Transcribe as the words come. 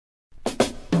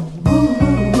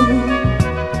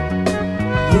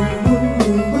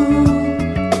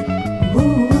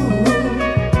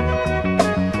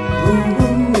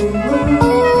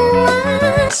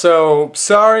So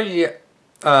sorry.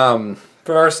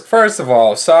 First of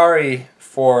all, sorry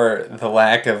for the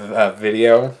lack of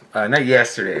video. Not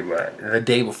yesterday, but the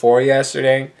day before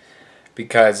yesterday,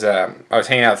 because I was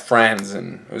hanging out with friends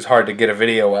and it was hard to get a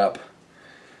video up,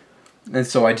 and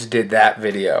so I just did that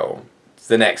video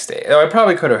the next day. I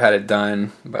probably could have had it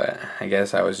done, but I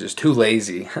guess I was just too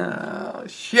lazy. Oh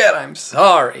shit! I'm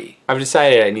sorry. I've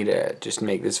decided I need to just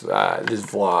make this this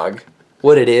vlog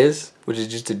what it is, which is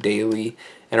just a daily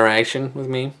interaction with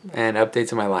me and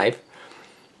updates of my life.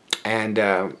 And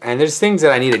there's things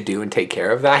that I need to do and take care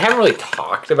of that I haven't really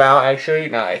talked about, actually.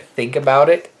 Now I think about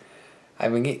it,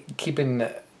 I've been keeping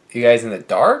you guys in the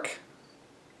dark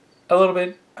a little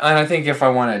bit. And I think if I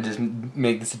want to just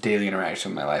make this a daily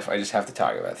interaction with my life, I just have to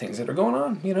talk about things that are going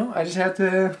on, you know? I just have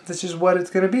to, this is what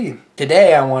it's going to be.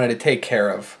 Today I wanted to take care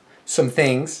of some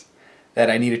things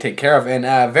that I need to take care of. And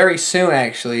very soon,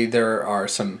 actually, there are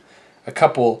a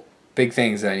couple big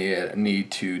things that I need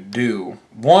to do.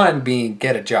 One being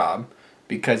get a job,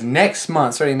 because next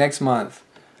month, starting next month,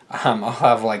 I'll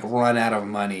have like run out of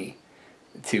money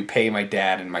to pay my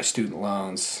dad and my student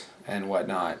loans and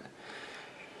whatnot.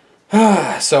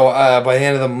 So by the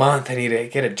end of the month, I need to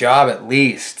get a job at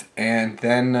least, and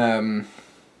then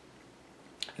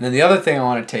the other thing I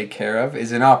want to take care of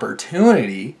is an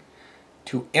opportunity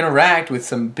to interact with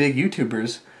some big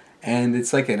YouTubers. And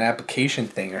it's like an application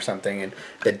thing or something, and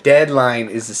the deadline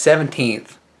is the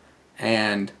 17th,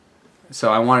 and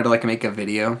so I wanted to like make a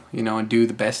video, you know, and do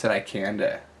the best that I can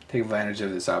to take advantage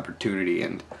of this opportunity.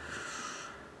 And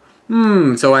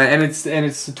so it's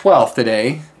the 12th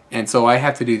today, and so I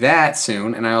have to do that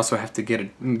soon, and I also have to get a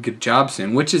job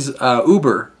soon, which is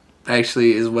Uber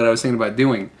actually is what I was thinking about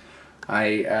doing.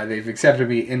 They've accepted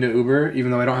me into Uber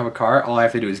even though I don't have a car. All I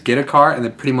have to do is get a car, and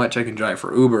then pretty much I can drive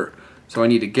for Uber. So I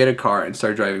need to get a car and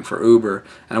start driving for Uber,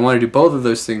 and I want to do both of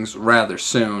those things rather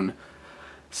soon.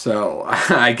 So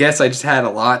I guess I just had a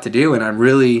lot to do, and I'm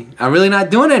really not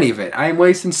doing any of it. I'm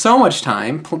wasting so much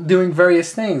time doing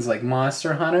various things like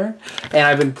Monster Hunter, and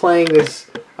I've been playing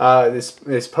this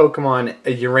Pokemon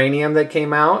Uranium that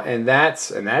came out, and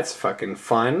that's fucking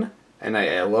fun, and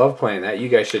I love playing that. You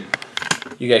guys should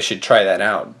try that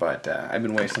out. But I've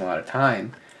been wasting a lot of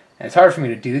time, and it's hard for me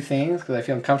to do things because I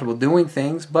feel uncomfortable doing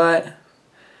things, but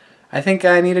I think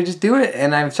I need to just do it,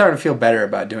 and I'm starting to feel better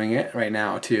about doing it right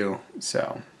now too.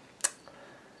 So,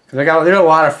 because there's a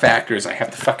lot of factors I have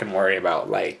to fucking worry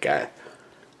about, like for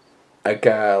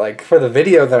the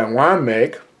video that I want to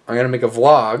make, I'm gonna make a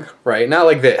vlog, right? Not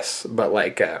like this, but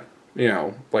like you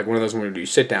know, like one of those where you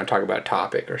sit down, talk about a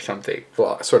topic or something,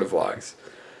 sort of vlogs,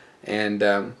 and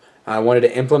I wanted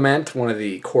to implement one of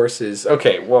the courses.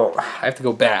 Okay, well, I have to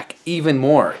go back even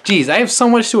more. Jeez, I have so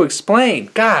much to explain.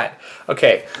 God.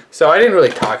 Okay, so I didn't really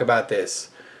talk about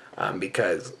this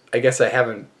because I guess I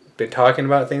haven't been talking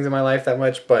about things in my life that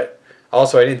much, but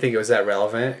also I didn't think it was that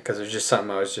relevant because it was just something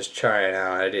I was just trying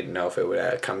out. I didn't know if it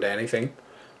would come to anything.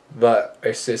 But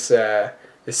it's this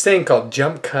thing called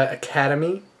Jump Cut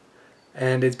Academy,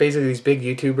 and it's basically these big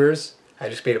YouTubers. I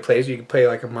just made a place where you can play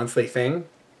like a monthly thing,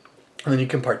 and then you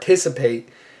can participate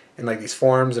in like these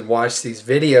forums and watch these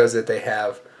videos that they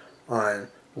have on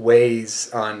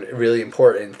really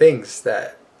important things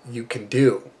that you can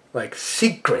do, like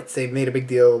secrets. They've made a big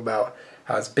deal about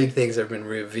how it's big things that have been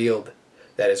revealed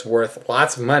that is worth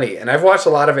lots of money, and I've watched a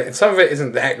lot of it, and some of it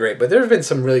isn't that great, but there's been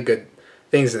some really good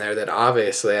things in there that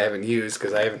obviously I haven't used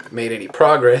because I haven't made any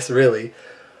progress really,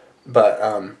 but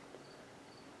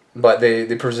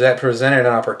they presented an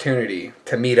opportunity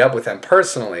to meet up with them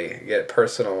personally, get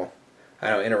personal,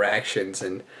 interactions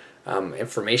and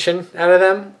information out of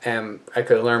them, and I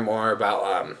could learn more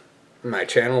about my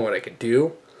channel, what I could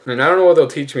do. And I don't know what they'll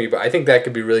teach me, but I think that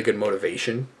could be really good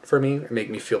motivation for me and make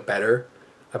me feel better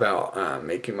about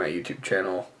making my YouTube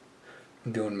channel,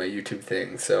 doing my YouTube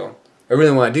thing. So I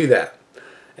really want to do that.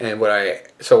 And what I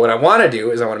want to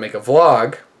do is I want to make a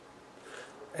vlog,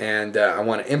 and I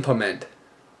want to implement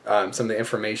some of the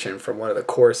information from one of the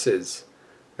courses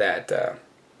that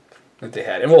they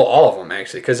had, and well, all of them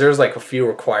actually, because there's like a few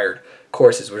required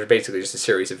courses, which are basically just a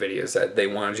series of videos that they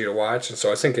wanted you to watch. And so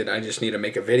I was thinking I just need to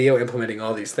make a video implementing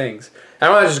all these things. And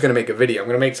I'm not just going to make a video. I'm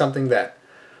going to make something that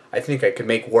I think I could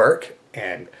make work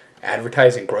and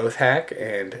advertise and growth hack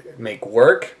and make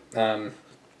work. So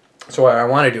what I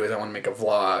want to do is I want to make a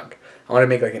vlog. I want to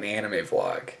make like an anime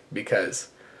vlog, because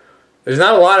there's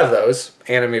not a lot of those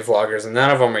anime vloggers, and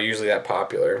none of them are usually that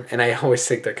popular. And I always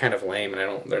think they're kind of lame,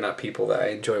 and they're not people that I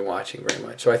enjoy watching very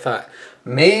much. So I thought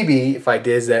maybe if I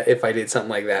did something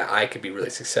like that, I could be really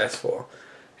successful.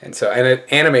 And so, and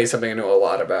anime is something I know a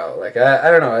lot about. Like,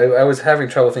 I don't know, I was having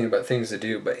trouble thinking about things to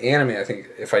do, but anime, I think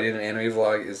if I did an anime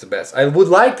vlog, is the best. I would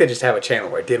like to just have a channel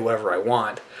where I did whatever I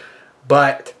want,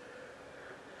 but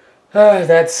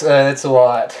that's a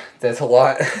lot. That's a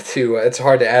lot to, it's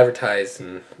hard to advertise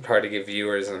and hard to get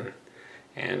viewers,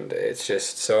 and it's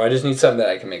just, so I just need something that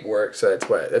I can make work. So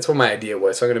that's what my idea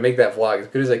was. So I'm going to make that vlog as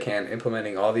good as I can,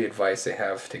 implementing all the advice they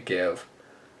have to give,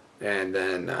 and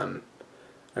then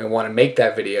I want to make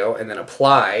that video and then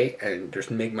apply and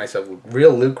just make myself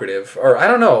real lucrative. Or I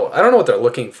don't know what they're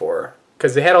looking for,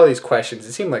 because they had all these questions.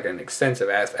 It seemed like an extensive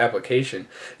application,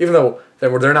 even though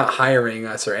they're not hiring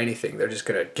us or anything. They're just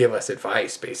going to give us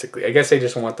advice, basically. I guess they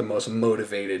just want the most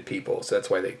motivated people, so that's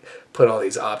why they put all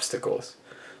these obstacles.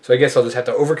 So I guess I'll just have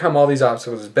to overcome all these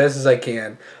obstacles as best as I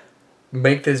can,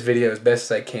 make this video as best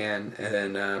as I can,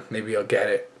 and then maybe I'll get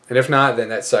it. And if not, then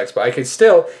that sucks. But I could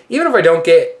still, even if I don't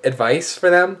get advice for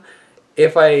them,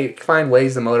 if I find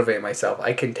ways to motivate myself,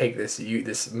 I can take this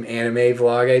anime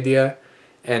vlog idea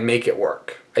and make it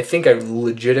work. I think I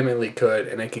legitimately could,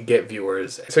 and I could get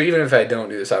viewers. So even if I don't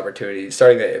do this opportunity,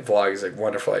 starting that vlog is a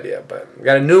wonderful idea. But I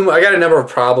got a number of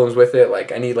problems with it.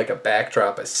 Like, I need like a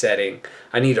backdrop, a setting.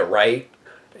 I need to write,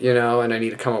 you know, and I need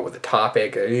to come up with a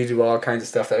topic. I need to do all kinds of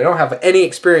stuff that I don't have any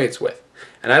experience with.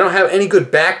 And I don't have any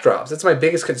good backdrops. That's my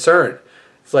biggest concern.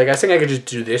 It's like, I think I could just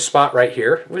do this spot right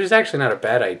here, which is actually not a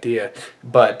bad idea.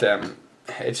 But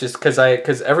it's just because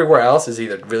everywhere else is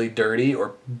either really dirty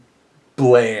or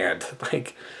bland.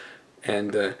 Like,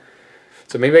 and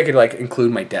so maybe I could like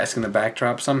include my desk in the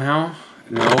backdrop somehow.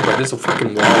 No, but there's a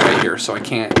fucking wall right here, so I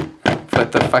can't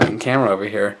put the fucking camera over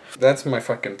here. That's my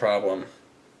fucking problem.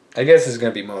 I guess this is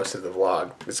going to be most of the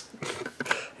vlog.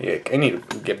 I need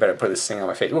to get better at putting this thing on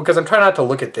my face. Well, because I'm trying not to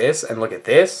look at this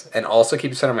and also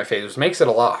keep it center on my face, which makes it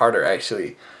a lot harder,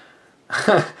 actually.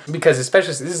 Because especially,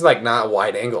 this is like not a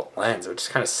wide angle lens, which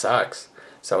kind of sucks.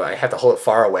 So I have to hold it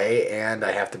far away, and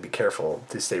I have to be careful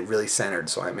to stay really centered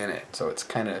so I'm in it. So it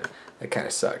kind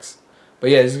of sucks. But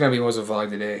yeah, this is going to be most of the vlog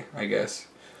today, I guess.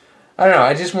 I don't know,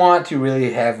 I just want to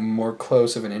really have more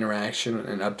close of an interaction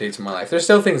and updates in my life. There's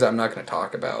still things I'm not going to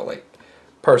talk about, like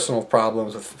personal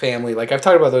problems with family. Like, I've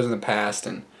talked about those in the past,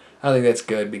 and I don't think that's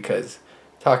good, because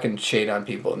talking shade on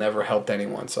people never helped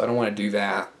anyone, so I don't want to do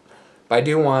that. But I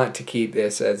do want to keep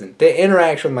this as the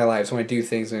interaction with my life. So when I do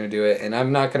things, I'm going to do it, and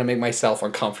I'm not going to make myself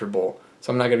uncomfortable,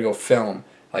 so I'm not going to go film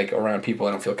like around people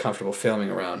I don't feel comfortable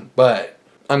filming around. But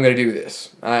I'm going to do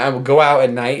this. I will go out at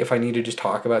night if I need to just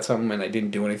talk about something and I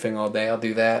didn't do anything all day, I'll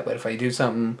do that. But if I do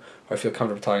something or I feel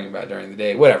comfortable talking about it during the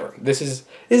day, whatever. This is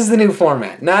the new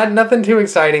format. Nothing too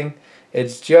exciting.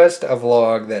 It's just a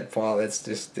vlog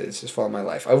it's just following my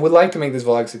life. I would like to make this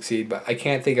vlog succeed, but I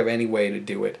can't think of any way to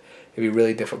do it. It'd be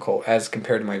really difficult as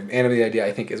compared to my anime idea.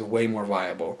 I think is way more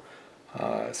viable.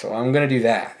 So I'm going to do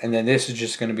that. And then this is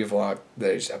just going to be a vlog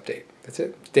that I just update. That's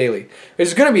it. It's daily.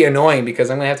 It's going to be annoying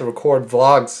because I'm going to have to record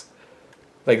vlogs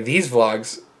like these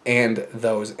vlogs and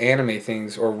those anime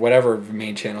things or whatever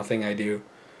main channel thing I do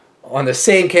on the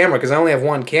same camera, because I only have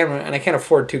one camera and I can't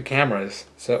afford 2 cameras.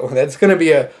 So that's going to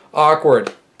be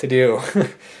awkward to do.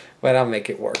 But I'll make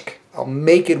it work. I'll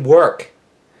make it work.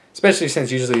 Especially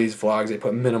since usually these vlogs, they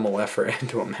put minimal effort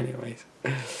into them anyways.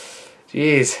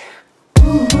 Jeez.